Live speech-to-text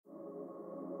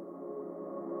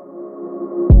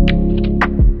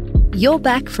You're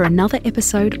back for another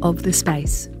episode of The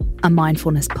Space, a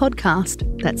mindfulness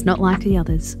podcast that's not like the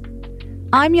others.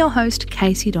 I'm your host,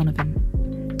 Casey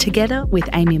Donovan. Together with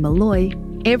Amy Malloy,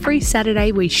 every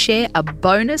Saturday we share a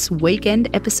bonus weekend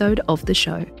episode of the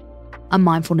show, a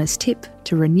mindfulness tip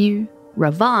to renew,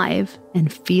 revive,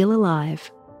 and feel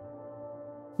alive.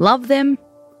 Love them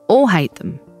or hate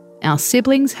them, our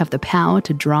siblings have the power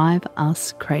to drive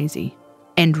us crazy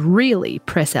and really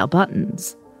press our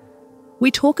buttons. We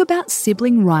talk about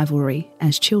sibling rivalry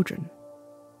as children,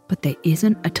 but there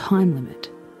isn't a time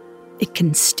limit. It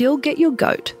can still get your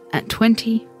goat at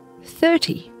 20,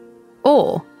 30,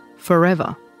 or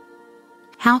forever.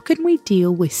 How can we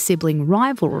deal with sibling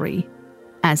rivalry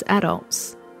as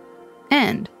adults?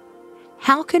 And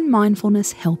how can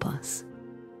mindfulness help us?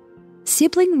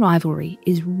 Sibling rivalry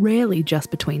is rarely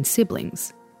just between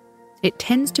siblings. It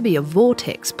tends to be a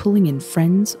vortex pulling in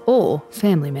friends or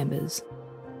family members.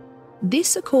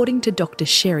 This according to Dr.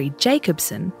 Sherry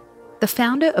Jacobson, the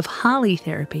founder of Harley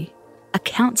Therapy, a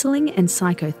counselling and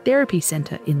psychotherapy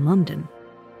centre in London.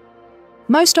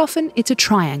 Most often it's a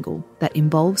triangle that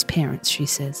involves parents, she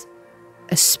says,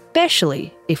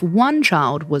 especially if one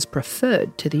child was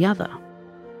preferred to the other.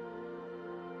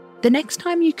 The next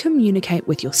time you communicate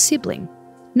with your sibling,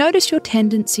 notice your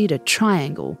tendency to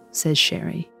triangle, says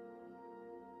Sherry.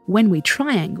 When we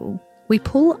triangle, we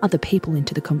pull other people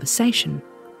into the conversation,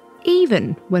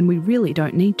 even when we really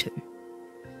don't need to.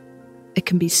 It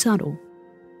can be subtle.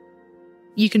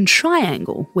 You can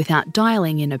triangle without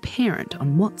dialing in a parent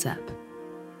on WhatsApp.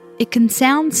 It can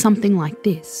sound something like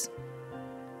this.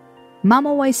 Mum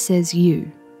always says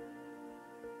you.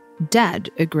 Dad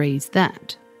agrees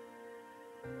that.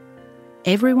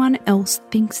 Everyone else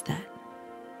thinks that.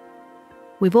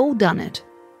 We've all done it.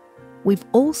 We've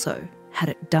also had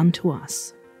it done to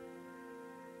us.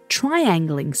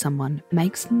 Triangling someone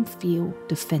makes them feel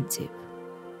defensive.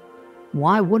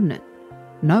 Why wouldn't it?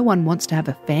 No one wants to have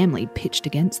a family pitched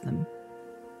against them.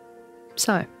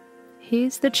 So,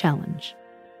 here's the challenge.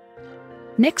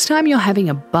 Next time you're having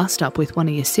a bust-up with one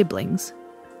of your siblings,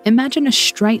 imagine a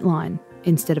straight line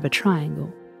instead of a triangle.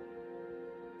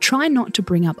 Try not to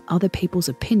bring up other people's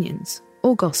opinions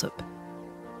or gossip.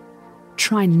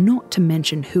 Try not to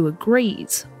mention who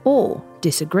agrees or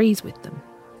disagrees with them.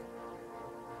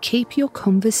 Keep your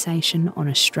conversation on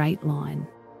a straight line.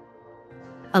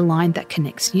 A line that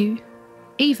connects you,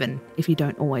 even if you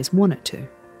don't always want it to.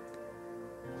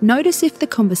 Notice if the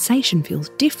conversation feels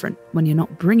different when you're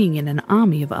not bringing in an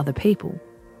army of other people.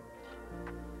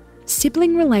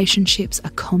 Sibling relationships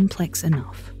are complex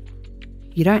enough.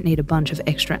 You don't need a bunch of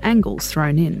extra angles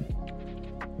thrown in.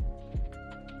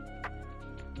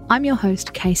 I'm your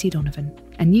host, Casey Donovan,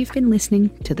 and you've been listening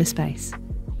to The Space.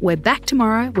 We're back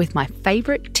tomorrow with my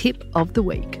favourite tip of the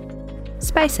week.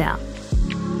 Space out.